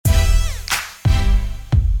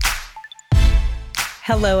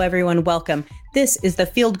Hello, everyone. Welcome. This is the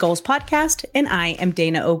Field Gulls Podcast, and I am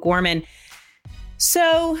Dana O'Gorman.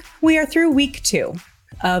 So we are through week 2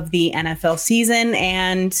 of the NFL season,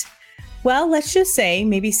 and well, let's just say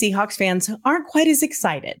maybe Seahawks fans aren't quite as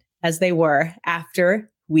excited as they were after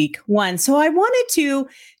week 1. So I wanted to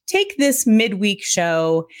take this midweek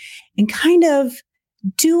show and kind of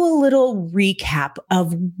do a little recap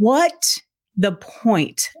of what the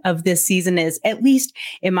point of this season is, at least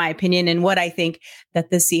in my opinion, and what I think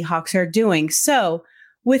that the Seahawks are doing. So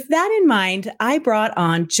with that in mind, I brought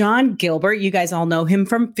on John Gilbert. You guys all know him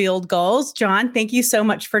from Field Gulls. John, thank you so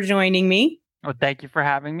much for joining me. Well, thank you for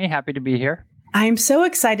having me. Happy to be here. I'm so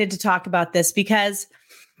excited to talk about this because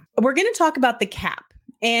we're going to talk about the cap,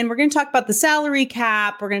 and we're going to talk about the salary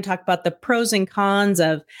cap. We're going to talk about the pros and cons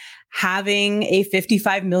of having a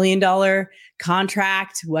 $55 million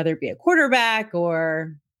contract, whether it be a quarterback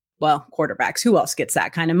or, well, quarterbacks. Who else gets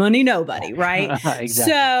that kind of money? Nobody, right? Exactly.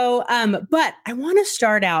 So, but I want to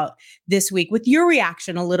start out this week with your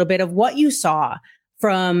reaction a little bit of what you saw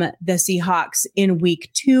from the Seahawks in week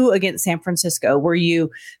 2 against San Francisco. Were you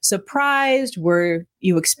surprised? Were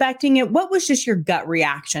you expecting it? What was just your gut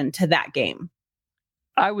reaction to that game?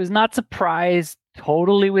 I was not surprised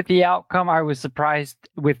totally with the outcome. I was surprised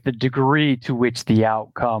with the degree to which the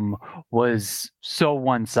outcome was so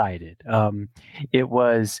one-sided.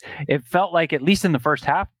 It felt like, at least in the first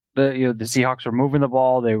half, the Seahawks were moving the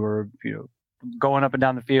ball. They were, going up and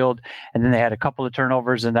down the field, and then they had a couple of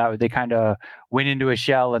turnovers, and that they kind of went into a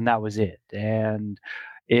shell, and that was it. And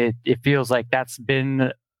it feels like that's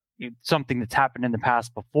been something that's happened in the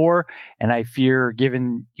past before, and I fear,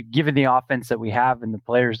 given the offense that we have and the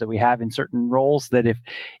players that we have in certain roles, that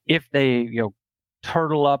if they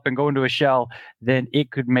turtle up and go into a shell, then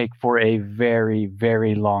it could make for a very,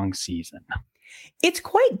 very long season. It's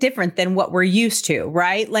quite different than what we're used to,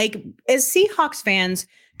 right? Like, as Seahawks fans,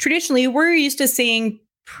 traditionally we're used to seeing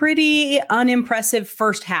pretty unimpressive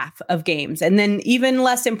first half of games, and then even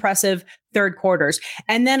less impressive third quarters.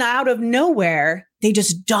 And then out of nowhere, they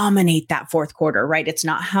just dominate that fourth quarter, right? It's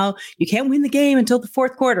not how you can't win the game until the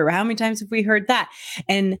fourth quarter. How many times have we heard that?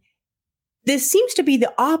 And this seems to be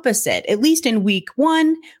the opposite. At least in week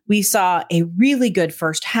 1, we saw a really good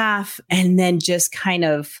first half and then just kind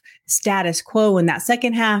of status quo in that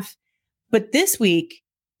second half. But this week,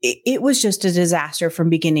 it was just a disaster from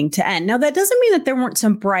beginning to end. Now, that doesn't mean that there weren't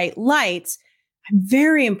some bright lights. I'm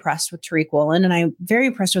very impressed with Tariq Woolen, and I'm very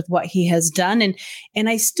impressed with what he has done. And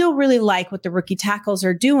I still really like what the rookie tackles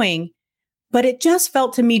are doing. But it just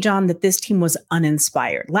felt to me, John, that this team was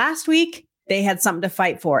uninspired. Last week, they had something to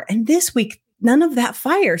fight for. And this week, none of that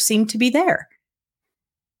fire seemed to be there.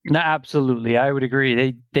 No, absolutely. I would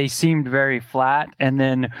agree. They seemed very flat. And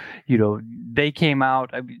then, they came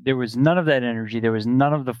out. There was none of that energy. There was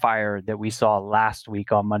none of the fire that we saw last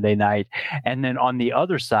week on Monday night. And then on the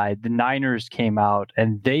other side, the Niners came out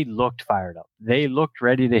and they looked fired up. They looked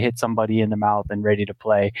ready to hit somebody in the mouth and ready to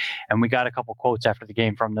play. And we got a couple quotes after the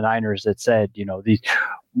game from the Niners that said,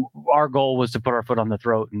 our goal was to put our foot on the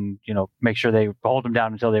throat and, make sure they hold them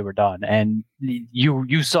down until they were done. And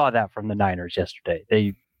you saw that from the Niners yesterday.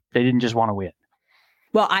 They didn't just want to win.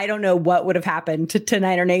 Well, I don't know what would have happened to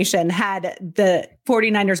Niner Nation had the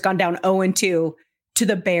 49ers gone down 0-2 to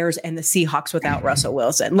the Bears and the Seahawks without Russell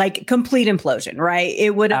Wilson. Like, complete implosion, right?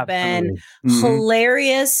 It would have been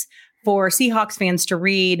hilarious for Seahawks fans to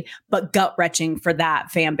read, but gut-wrenching for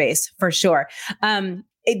that fan base, for sure.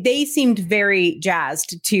 They seemed very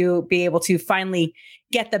jazzed to be able to finally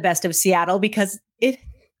get the best of Seattle, because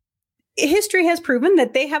history has proven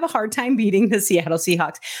that they have a hard time beating the Seattle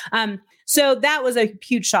Seahawks. So that was a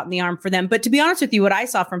huge shot in the arm for them. But to be honest with you, what I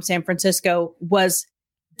saw from San Francisco was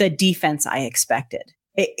the defense I expected.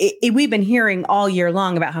 We've been hearing all year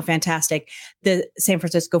long about how fantastic the San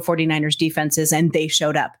Francisco 49ers defense is, and they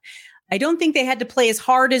showed up. I don't think they had to play as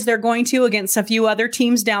hard as they're going to against a few other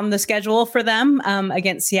teams down the schedule for them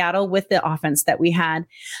against Seattle with the offense that we had.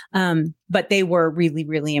 But they were really,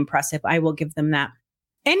 really impressive. I will give them that.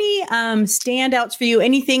 Any standouts for you?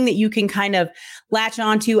 Anything that you can kind of latch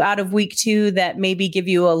onto out of week 2 that maybe give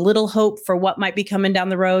you a little hope for what might be coming down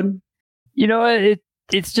the road?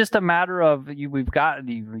 It's just a matter of we've got,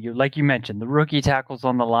 like you mentioned, the rookie tackles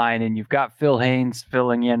on the line, and you've got Phil Haynes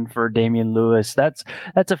filling in for Damian Lewis. That's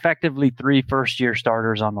effectively 3 first-year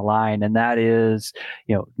starters on the line, and that is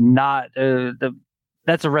not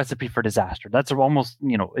that's a recipe for disaster. That's almost,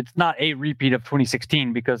 it's not a repeat of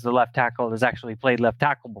 2016 because the left tackle has actually played left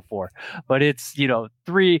tackle before, but it's,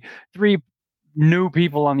 three new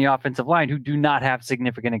people on the offensive line who do not have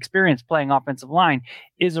significant experience playing offensive line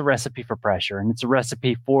is a recipe for pressure. And it's a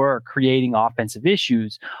recipe for creating offensive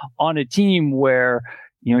issues on a team where,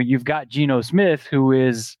 you've got Geno Smith, who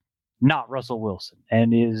is not Russell Wilson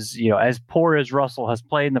and is, as poor as Russell has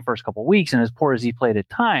played in the first couple of weeks and as poor as he played at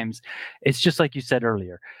times. It's just like you said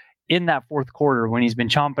earlier, in that fourth quarter, when he's been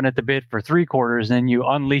chomping at the bit for 3 quarters, and you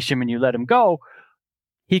unleash him and you let him go,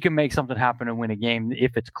 he can make something happen and win a game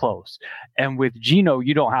if it's close. And with Geno,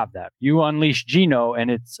 you don't have that. You unleash Geno and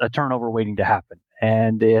it's a turnover waiting to happen.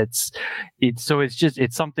 And it's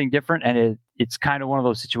something different. And it's kind of one of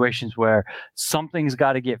those situations where something's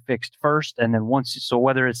got to get fixed first. And then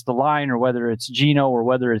whether it's the line or whether it's Geno or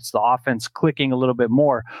whether it's the offense clicking a little bit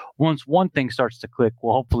more, once one thing starts to click,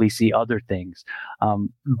 we'll hopefully see other things.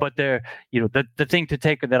 But the thing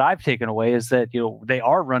that I've taken away is that, they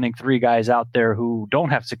are running 3 guys out there who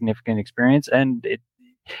don't have significant experience, and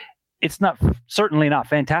it's certainly not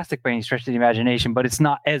fantastic by any stretch of the imagination, but it's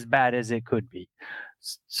not as bad as it could be.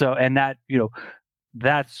 So, and that,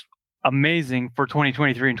 that's amazing for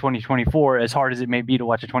 2023 and 2024, as hard as it may be to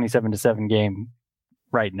watch a 27-7 game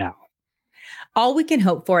right now. All we can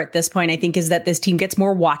hope for at this point, I think, is that this team gets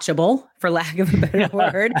more watchable, for lack of a better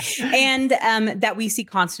word, and that we see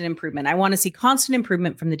constant improvement. I want to see constant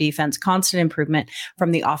improvement from the defense, constant improvement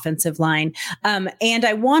from the offensive line. And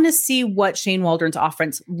I want to see what Shane Waldron's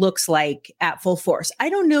offense looks like at full force. I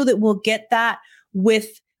don't know that we'll get that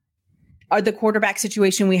with the quarterback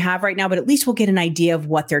situation we have right now, but at least we'll get an idea of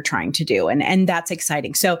what they're trying to do. And that's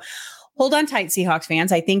exciting. So hold on tight, Seahawks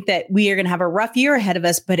fans. I think that we are going to have a rough year ahead of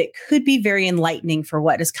us, but it could be very enlightening for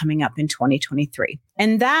what is coming up in 2023.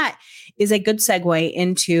 And that is a good segue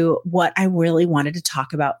into what I really wanted to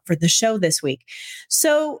talk about for the show this week.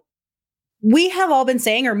 So we have all been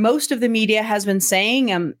saying, or most of the media has been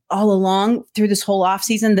saying all along through this whole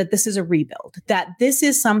offseason, that this is a rebuild, that this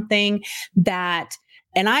is something that,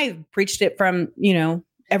 and I preached it from,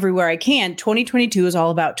 everywhere I can, 2022 is all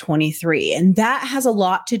about 23. And that has a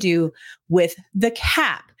lot to do with the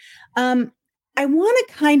cap. I want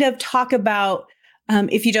to kind of talk about,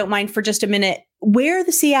 if you don't mind for just a minute, where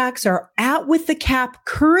the Seahawks are at with the cap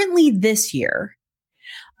currently this year,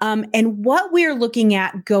 and what we're looking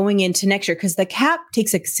at going into next year, because the cap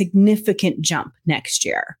takes a significant jump next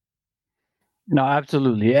year. No,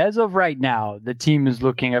 absolutely. As of right now, the team is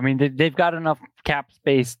looking, they've got enough cap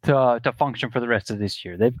space to function for the rest of this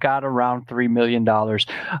year. They've got around $3 million,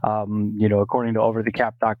 according to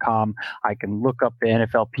overthecap.com. I can look up the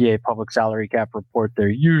NFLPA public salary cap report. They're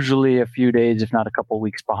usually a few days, if not a couple of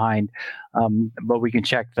weeks behind. But we can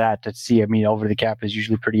check that to see. Over the cap is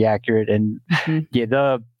usually pretty accurate. And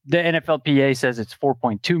the NFLPA says it's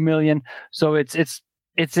 4.2 million. So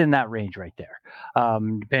it's in that range right there,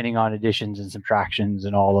 depending on additions and subtractions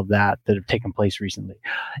and all of that have taken place recently.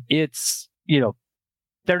 It's,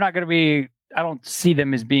 they're not going to be, I don't see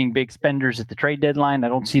them as being big spenders at the trade deadline. I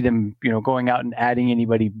don't see them, going out and adding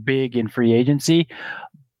anybody big in free agency.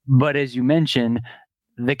 But as you mentioned,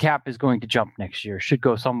 the cap is going to jump next year, should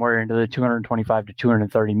go somewhere into the 225 to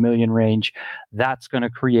 230 million range. That's going to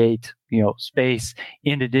create, space,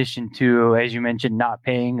 in addition to, as you mentioned, not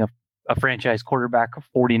paying a franchise quarterback of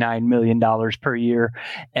 $49 million per year.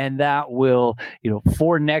 And that will,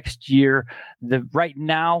 for next year, right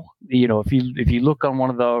now, if you look on one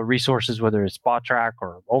of the resources, whether it's SpotTrack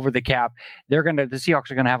or Over the Cap, the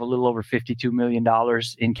Seahawks are going to have a little over $52 million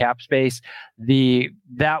in cap space.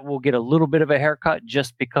 That will get a little bit of a haircut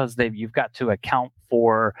just because you've got to account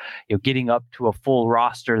for getting up to a full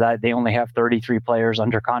roster. That they only have 33 players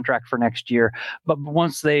under contract for next year. But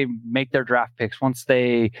once they make their draft picks, once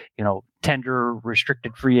they tender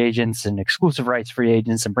restricted free agents and exclusive rights free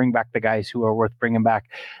agents and bring back the guys who are worth bringing back,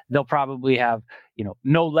 they'll probably have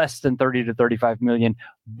no less than 30 to 35 million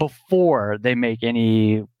before they make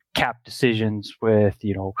any cap decisions with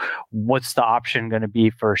what's the option going to be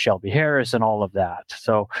for Shelby Harris and all of that.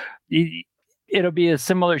 So should be a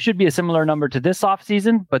similar number to this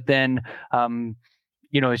offseason, but then,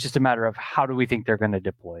 it's just a matter of how do we think they're going to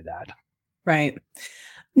deploy that. Right.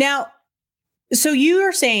 Now, so you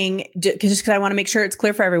are saying, because I want to make sure it's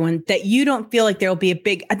clear for everyone, that you don't feel like there'll be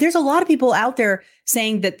there's a lot of people out there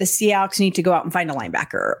saying that the Seahawks need to go out and find a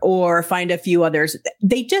linebacker or find a few others.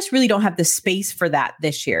 They just really don't have the space for that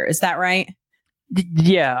this year. Is that right?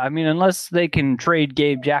 Yeah, unless they can trade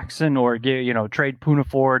Gabe Jackson or trade Poona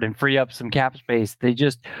Ford and free up some cap space, they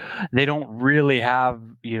don't really have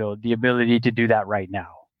the ability to do that right now.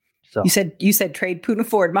 So you said trade Poona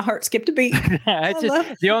Ford. My heart skipped a beat.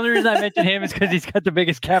 The only reason I mentioned him is because he's got the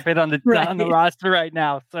biggest cap hit on the roster right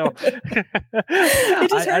now. So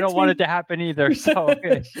I don't want it to happen either. So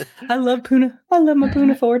I love Poona. I love my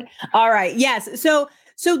Poona Ford. All right. Yes. So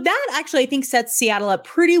that actually, I think, sets Seattle up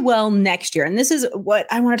pretty well next year. And this is what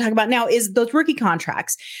I want to talk about now is those rookie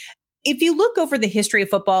contracts. If you look over the history of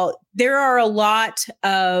football, there are a lot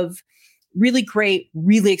of really great,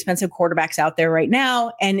 really expensive quarterbacks out there right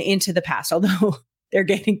now and into the past, although they're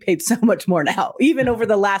getting paid so much more now. Even over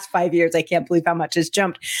the last 5 years, I can't believe how much has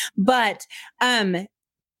jumped. But that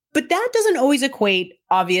doesn't always equate,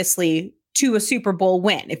 obviously, to a Super Bowl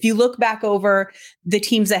win. If you look back over the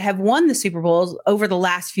teams that have won the Super Bowls over the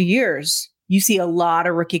last few years, you see a lot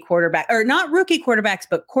of rookie quarterback, or not rookie quarterbacks,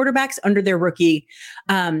 but quarterbacks under their rookie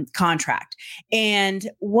contract. And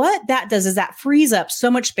what that does is that frees up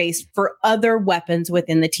so much space for other weapons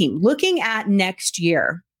within the team. Looking at next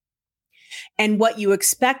year and what you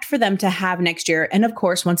expect for them to have next year. And of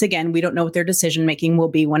course, once again, we don't know what their decision-making will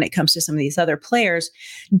be when it comes to some of these other players.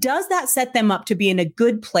 Does that set them up to be in a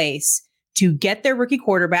good place to get their rookie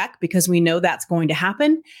quarterback, because we know that's going to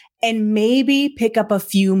happen, and maybe pick up a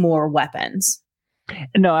few more weapons?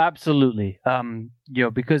 No, absolutely.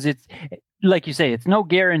 Because it's like you say, it's no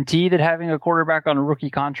guarantee that having a quarterback on a rookie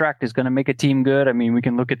contract is going to make a team good. I mean, we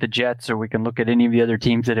can look at the Jets, or we can look at any of the other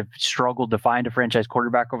teams that have struggled to find a franchise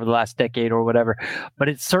quarterback over the last decade or whatever, but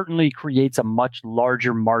it certainly creates a much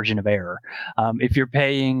larger margin of error. If you're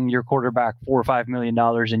paying your quarterback $4 or $5 million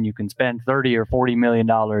and you can spend $30 or $40 million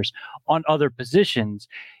on other positions,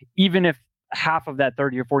 even if half of that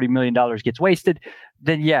 $30 or $40 million gets wasted,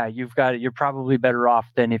 then you're probably better off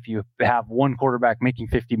than if you have one quarterback making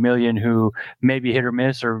 $50 million who maybe hit or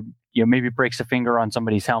miss, or maybe breaks a finger on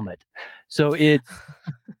somebody's helmet. So it's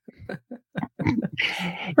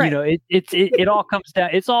right. It all comes down.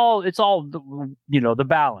 It's all the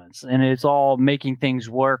balance, and it's all making things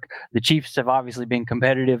work. The Chiefs have obviously been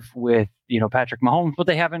competitive with Patrick Mahomes, but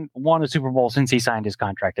they haven't won a Super Bowl since he signed his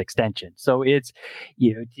contract extension. So it's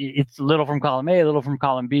it's a little from column A, a little from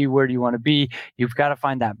column B. Where do you want to be? You've got to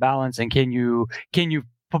find that balance, and can you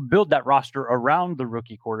build that roster around the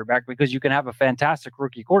rookie quarterback? Because you can have a fantastic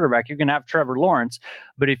rookie quarterback. You can have Trevor Lawrence,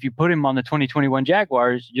 but if you put him on the 2021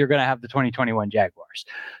 Jaguars, you're going to have the 2021 Jaguars.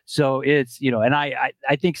 So it's, and I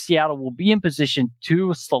think Seattle will be in position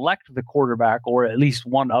to select the quarterback, or at least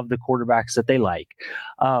one of the quarterbacks that they like.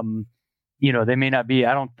 They may not be,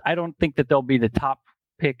 I don't think that they'll be the top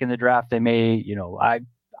pick in the draft. They may,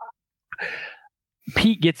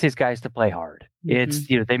 Pete gets his guys to play hard. It's,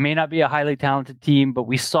 they may not be a highly talented team, but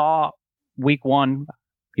we saw week one,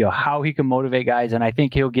 how he can motivate guys. And I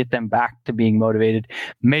think he'll get them back to being motivated,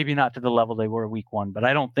 maybe not to the level they were week one, but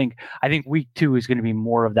I think week two is going to be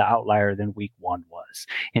more of the outlier than week one was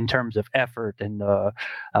in terms of effort and the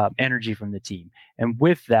energy from the team. And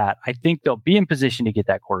with that, I think they'll be in position to get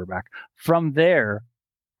that quarterback. From there,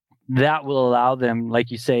 that will allow them,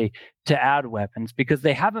 like you say, to add weapons, because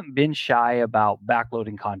they haven't been shy about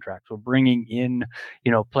backloading contracts or bringing in,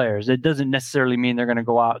 players. It doesn't necessarily mean they're going to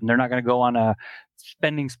go out and they're not going to go on a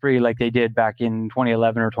spending spree like they did back in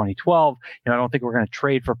 2011 or 2012. I don't think we're going to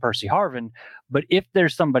trade for Percy Harvin, but if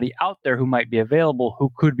there's somebody out there who might be available,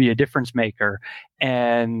 who could be a difference maker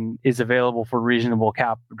and is available for reasonable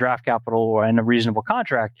draft capital and a reasonable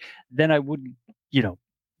contract, then I would,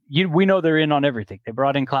 we know they're in on everything. They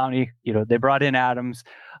brought in Clowney, they brought in Adams.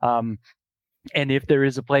 And if there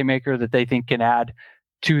is a playmaker that they think can add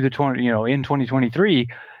to the in 2023,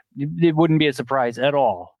 it wouldn't be a surprise at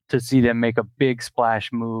all to see them make a big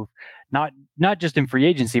splash move, not just in free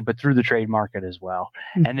agency, but through the trade market as well.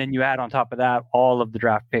 Mm-hmm. And then you add on top of that all of the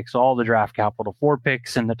draft picks, all the draft capital, 4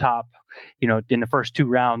 picks in the top, in the first 2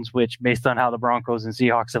 rounds, which, based on how the Broncos and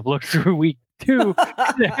Seahawks have looked through week 2,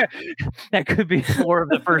 that could be 4 of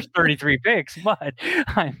the first 33 picks. But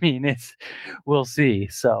I mean, we'll see.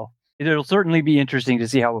 So it'll certainly be interesting to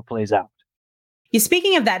see how it plays out.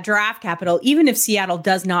 Speaking of that draft capital, even if Seattle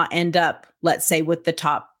does not end up, let's say, with the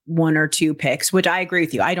top 1 or 2 picks, which I agree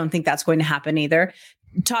with you, I don't think that's going to happen either.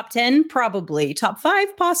 Top 10, probably. Top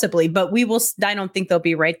 5, possibly. But I don't think they'll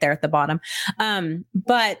be right there at the bottom.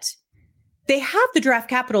 But they have the draft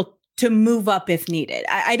capital to move up if needed.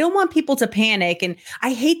 I don't want people to panic. And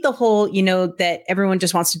I hate the whole, that everyone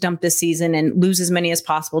just wants to dump this season and lose as many as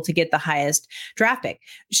possible to get the highest draft pick.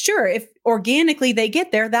 Sure, if organically they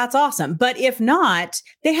get there, that's awesome. But if not,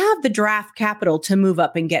 they have the draft capital to move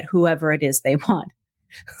up and get whoever it is they want.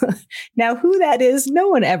 Now, who that is, no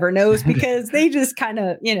one ever knows, because they just kind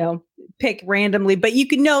of, pick randomly. But you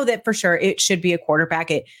can know that for sure it should be a quarterback.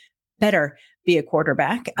 It better be a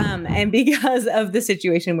quarterback, and because of the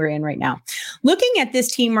situation we're in right now. Looking at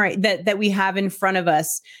this team that we have in front of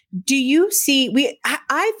us, do you see?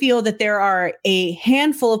 I feel that there are a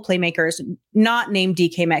handful of playmakers, not named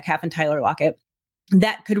DK Metcalf and Tyler Lockett,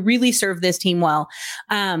 that could really serve this team well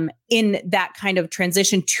in that kind of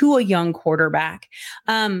transition to a young quarterback.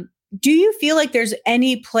 Do you feel like there's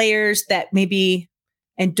any players that maybe,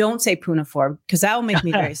 and don't say Poona Ford, because that will make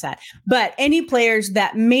me very sad, but any players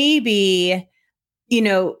that maybe,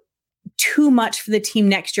 too much for the team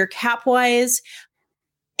next year cap-wise?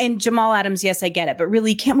 And Jamal Adams, yes, I get it, but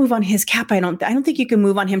really you can't move on his cap. I don't think you can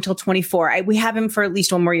move on him till 24. We have him for at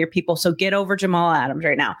least one more year, people. So get over Jamal Adams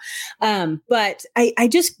right now. But I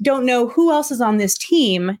just don't know who else is on this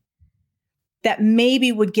team that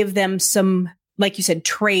maybe would give them some, like you said,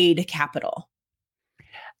 trade capital.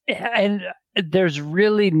 And there's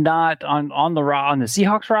really not on the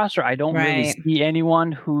Seahawks roster. I don't really see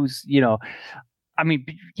anyone who's,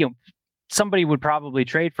 somebody would probably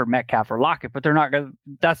trade for Metcalf or Lockett, but they're not going to,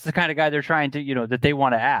 that's the kind of guy they're trying to, that they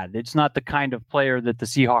want to add. It's not the kind of player that the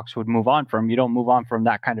Seahawks would move on from. You don't move on from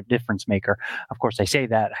that kind of difference maker. Of course, I say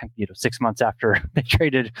that, 6 months after they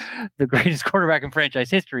traded the greatest quarterback in franchise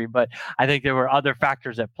history, but I think there were other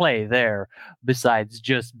factors at play there besides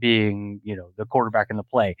just being, the quarterback in the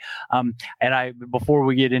play. Before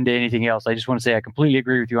we get into anything else, I just want to say I completely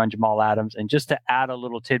agree with you on Jamal Adams. And just to add a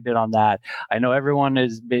little tidbit on that, I know everyone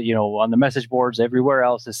is, on the message boards everywhere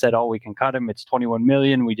else has said, oh, we can cut him. It's $21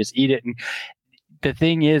 million. We just eat it. And the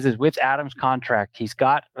thing is with Adams' contract, he's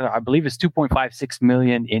got, I believe it's $2.56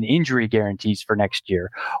 million in injury guarantees for next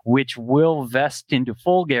year, which will vest into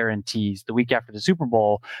full guarantees the week after the Super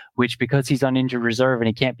Bowl, which because he's on injured reserve and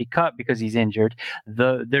he can't be cut because he's injured,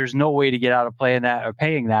 there's no way to get out of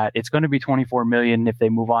paying that. It's going to be $24 million if they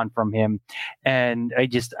move on from him. And I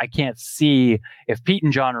can't see, if Pete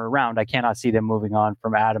and John are around, I cannot see them moving on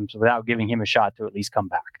from Adams without giving him a shot to at least come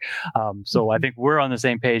back. So I think we're on the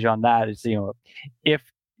same page on that. It's,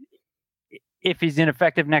 if he's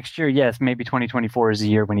ineffective next year, yes, maybe 2024 is the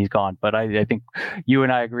year when he's gone. But I think you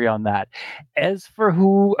and I agree on that. As for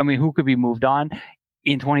who could be moved on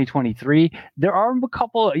in 2023, there are a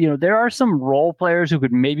couple, there are some role players who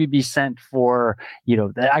could maybe be sent for,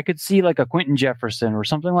 I could see like a Quentin Jefferson or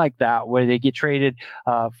something like that, where they get traded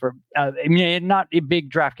for, not a big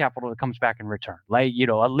draft capital that comes back in return, like,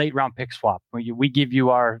 a late round pick swap where we give you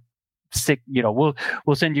our six, we'll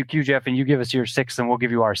send you QJF and you give us your sixth and we'll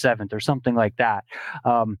give you our seventh or something like that.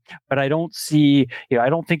 But I don't see, I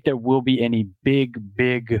don't think there will be any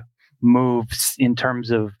big moves in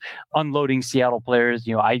terms of unloading Seattle players.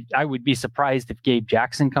 I would be surprised if Gabe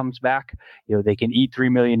Jackson comes back. They can eat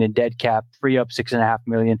 $3 million in dead cap, free up $6.5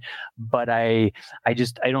 million. But I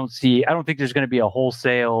don't think there's going to be a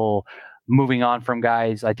wholesale moving on from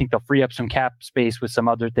guys. I think they'll free up some cap space with some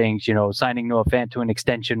other things. Signing Noah Fant to an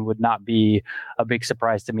extension would not be a big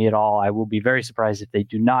surprise to me at all. I will be very surprised if they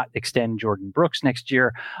do not extend Jordan Brooks next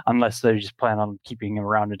year, unless they just plan on keeping him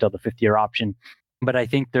around until the 5th-year option. But I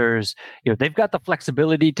think there's, they've got the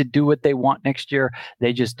flexibility to do what they want next year.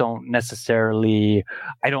 They just don't necessarily,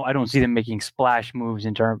 I don't see them making splash moves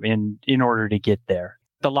in order to get there.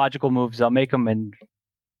 The logical moves, they'll make them, and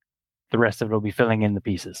the rest of it will be filling in the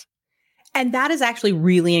pieces. And that is actually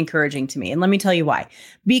really encouraging to me. And let me tell you why.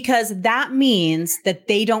 Because that means that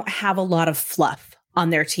they don't have a lot of fluff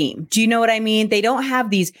on their team. Do you know what I mean? They don't have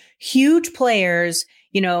these huge players,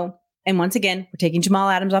 and once again, we're taking Jamal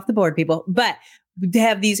Adams off the board, people, but they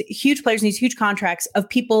have these huge players and these huge contracts of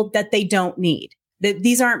people that they don't need.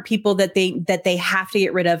 These aren't people that they have to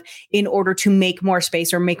get rid of in order to make more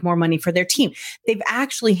space or make more money for their team. They've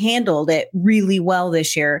actually handled it really well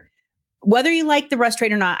this year. Whether you like the Russ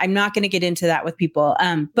trade or not, I'm not going to get into that with people.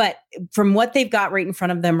 But from what they've got right in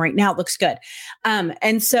front of them right now, it looks good.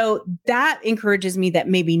 And so that encourages me that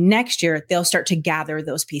maybe next year they'll start to gather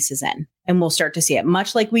those pieces in. And we'll start to see it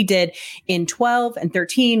much like we did in 12 and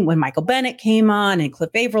 13 when Michael Bennett came on and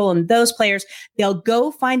Cliff Averill and those players. They'll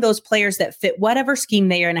go find those players that fit whatever scheme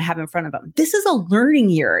they are going to have in front of them. This is a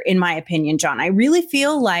learning year, in my opinion, John. I really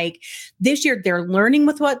feel like this year they're learning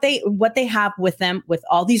with what they have with them, with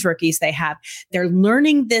all these rookies they have. They're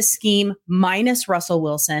learning this scheme minus Russell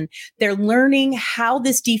Wilson. They're learning how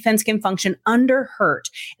this defense can function under Hurt.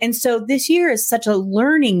 And so this year is such a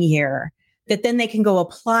learning year that then they can go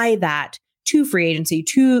apply that to free agency,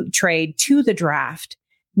 to trade, to the draft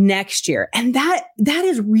next year. And that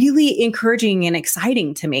is really encouraging and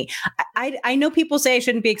exciting to me. I know people say I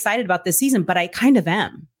shouldn't be excited about this season, but I kind of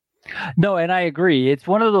am. No, and I agree. It's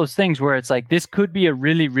one of those things where it's like, this could be a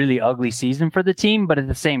really, really ugly season for the team. But at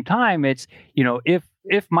the same time, it's,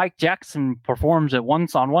 if Mike Jackson performs at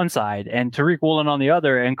once on one side and Tariq Woolen on the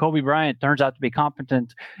other, and Kobe Bryant turns out to be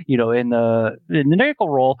competent, in the nickel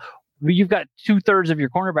role, you've got 2/3 of your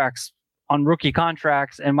cornerbacks on rookie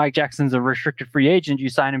contracts, and Mike Jackson's a restricted free agent. You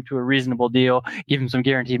sign him to a reasonable deal, give him some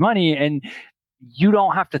guaranteed money, and you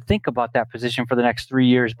don't have to think about that position for the next 3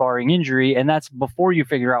 years, barring injury. And that's before you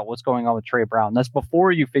figure out what's going on with Trey Brown. That's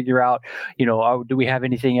before you figure out, do we have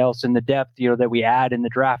anything else in the depth, that we add in the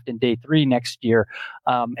draft in day 3 next year,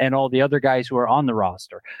 and all the other guys who are on the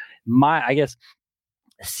roster. I guess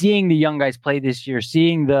seeing the young guys play this year,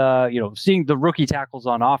 seeing the rookie tackles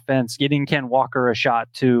on offense, getting Ken Walker a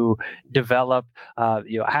shot to develop,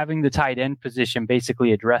 having the tight end position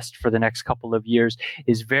basically addressed for the next couple of years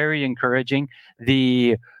is very encouraging.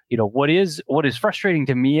 What is frustrating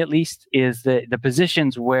to me, at least, is the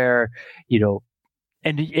positions where,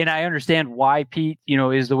 and I understand why Pete,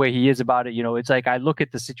 is the way he is about it. It's like I look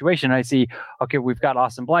at the situation and I see, okay, we've got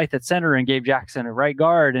Austin Blythe at center and Gabe Jackson at right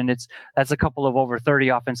guard, and that's a couple of over 30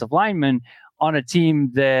 offensive linemen on a team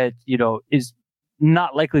that, is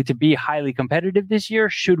not likely to be highly competitive this year.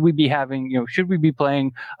 Should we be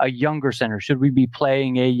playing a younger center? Should we be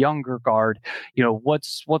playing a younger guard?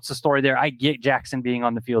 What's the story there? I get Jackson being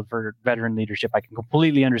on the field for veteran leadership. I can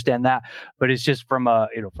completely understand that, but it's just from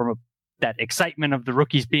that excitement of the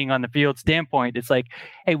rookies being on the field standpoint. It's like,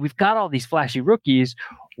 hey, we've got all these flashy rookies.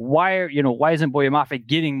 Why isn't Boye Mafe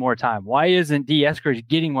getting more time? Why isn't D. Eskridge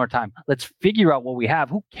getting more time? Let's figure out what we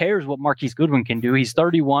have. Who cares what Marquise Goodwin can do? He's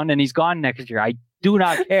 31 and he's gone next year. I do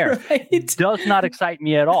not care. Right. It does not excite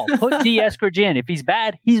me at all. Put D. Eskridge in. If he's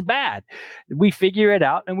bad, he's bad. We figure it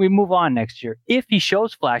out and we move on next year. If he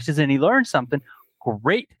shows flashes and he learns something,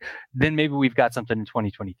 great, then maybe we've got something in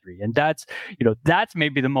 2023. And that's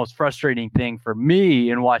maybe the most frustrating thing for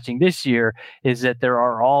me in watching this year, is that there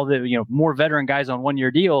are all the, more veteran guys on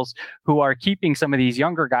 1-year deals who are keeping some of these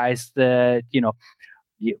younger guys that,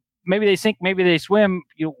 maybe they sink, maybe they swim,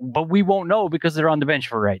 but we won't know because they're on the bench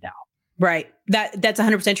for right now. Right. That's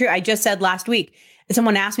 100% true. I just said last week,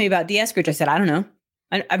 someone asked me about D. Eskridge. I said, I don't know.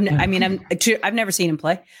 I've never seen him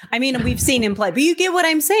play. We've seen him play, but you get what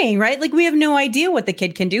I'm saying, right? Like, we have no idea what the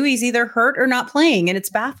kid can do. He's either hurt or not playing, and it's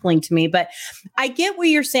baffling to me. But I get what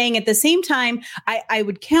you're saying. At the same time, I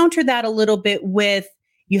would counter that a little bit with,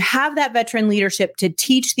 you have that veteran leadership to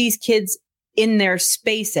teach these kids in their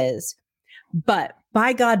spaces. But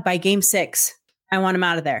by God, by game 6, I want them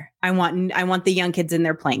out of there. I want the young kids in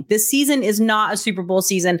there playing. This season is not a Super Bowl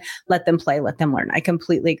season. Let them play. Let them learn. I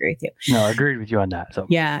completely agree with you. No, I agreed with you on that. So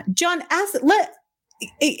yeah, John,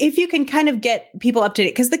 if you can kind of get people up to date,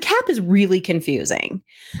 because the cap is really confusing.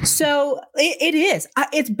 So it is.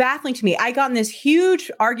 It's baffling to me. I got in this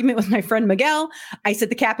huge argument with my friend Miguel. I said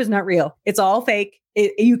the cap is not real. It's all fake.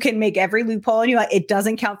 You can make every loophole, and it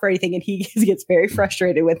doesn't count for anything. And he gets very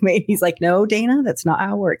frustrated with me. He's like, "No, Dana, that's not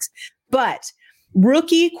how it works." But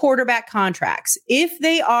rookie quarterback contracts, if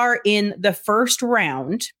they are in the first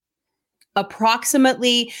round,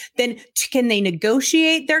 approximately, then can they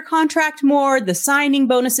negotiate their contract more, the signing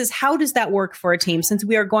bonuses? How does that work for a team, since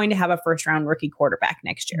we are going to have a first round rookie quarterback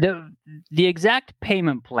next year? The exact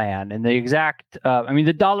payment plan and the exact,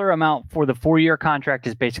 the dollar amount for the 4-year contract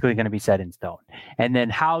is basically going to be set in stone. And then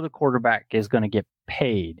how the quarterback is going to get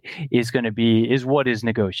paid is what is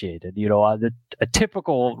negotiated. A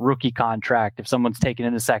typical rookie contract, if someone's taken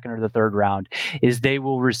in the second or the third round, is they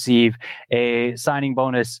will receive a signing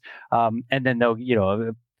bonus, and then they'll,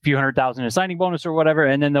 a few $100,000 in a signing bonus or whatever,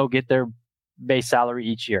 and then they'll get their base salary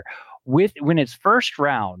each year. When it's first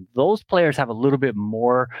round, those players have a little bit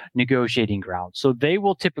more negotiating ground. So they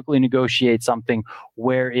will typically negotiate something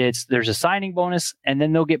where there's a signing bonus, and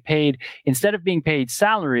then they'll get paid, instead of being paid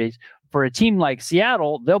salaries. For a team like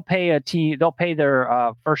Seattle, they'll pay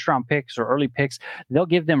their first round picks or early picks. They'll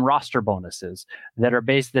give them roster bonuses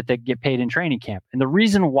that they get paid in training camp. And the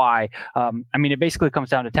reason why, it basically comes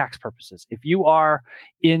down to tax purposes. If you are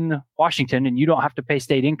in Washington and you don't have to pay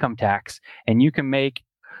state income tax, and you can make,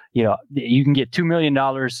 you can get $2 million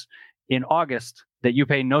in August that you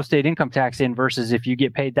pay no state income tax in, versus if you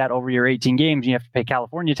get paid that over your 18 games, you have to pay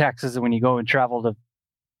California taxes when you go and travel to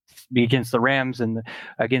be against the Rams and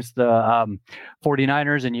against the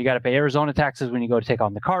 49ers, and you got to pay Arizona taxes when you go to take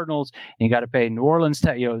on the Cardinals, and you got to pay New Orleans,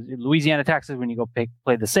 Louisiana taxes when you go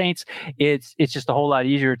play the Saints. It's just a whole lot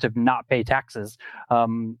easier to not pay taxes,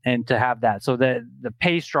 and to have that. So the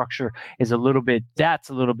pay structure is a little bit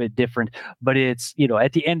different, but it's,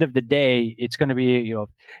 at the end of the day, it's going to be,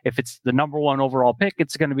 if it's the number 1 overall pick,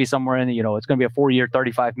 it's going to be somewhere in the, it's going to be a 4-year,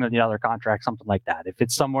 $35 million contract, something like that. If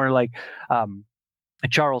it's somewhere like,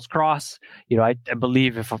 Charles Cross, I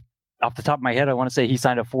believe if off the top of my head, I want to say he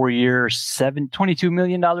signed a 4-year, $22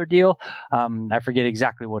 million deal. I forget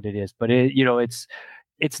exactly what it is, but it's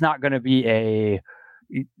not going to be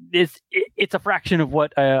it's a fraction of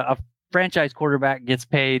what a franchise quarterback gets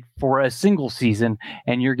paid for a single season,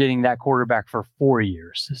 and you're getting that quarterback for 4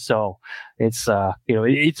 years. So it's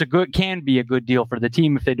can be a good deal for the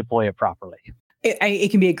team if they deploy it properly. It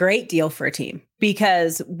can be a great deal for a team,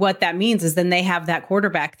 because what that means is then they have that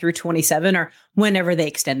quarterback through 27 or whenever they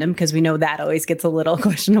extend them, because we know that always gets a little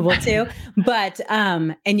questionable too. But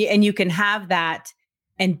and you can have that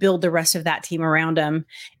and build the rest of that team around them.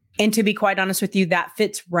 And to be quite honest with you, that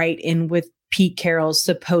fits right in with Pete Carroll's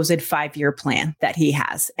supposed 5-year plan that he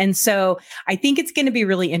has. And so I think it's going to be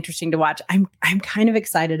really interesting to watch. I'm kind of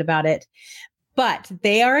excited about it, but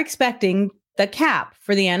they are expecting the cap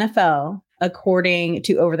for the NFL, according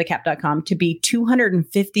to overthecap.com, to be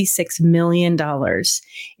 $256 million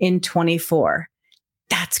in 24.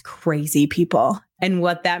 That's crazy, people. And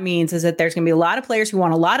what that means is that there's going to be a lot of players who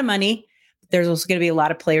want a lot of money. There's also going to be a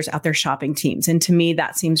lot of players out there shopping teams. And to me,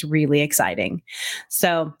 that seems really exciting.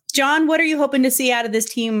 So, John, what are you hoping to see out of this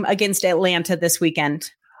team against Atlanta this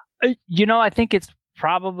weekend? I think it's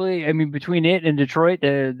probably, between it and Detroit,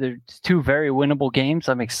 they're two very winnable games.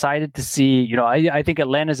 I'm excited to see, I think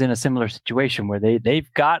Atlanta's in a similar situation where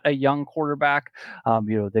they've got a young quarterback.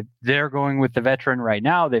 They're going with the veteran right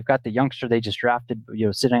now. They've got the youngster they just drafted,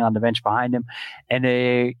 sitting on the bench behind him. And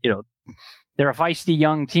they're a feisty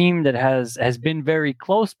young team that has been very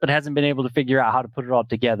close, but hasn't been able to figure out how to put it all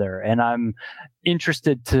together. And I'm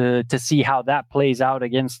interested to see how that plays out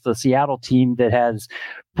against the Seattle team that has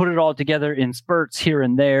put it all together in spurts here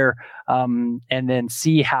and there, and then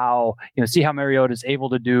see how Mariota is able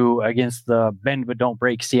to do against the bend but don't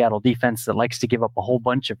break Seattle defense that likes to give up a whole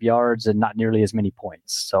bunch of yards and not nearly as many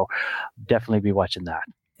points. So definitely be watching that.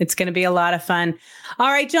 It's going to be a lot of fun. All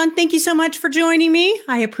right, John, thank you so much for joining me.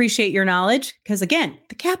 I appreciate your knowledge because, again,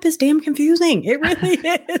 the cap is damn confusing. It really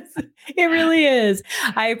is. It really is.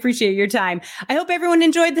 I appreciate your time. I hope everyone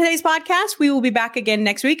enjoyed today's podcast. We will be back again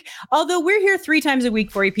next week, although we're here 3 times a week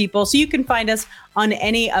for you people, so you can find us on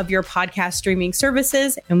any of your podcast streaming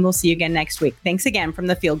services, and we'll see you again next week. Thanks again from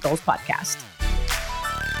the Field Gulls Podcast.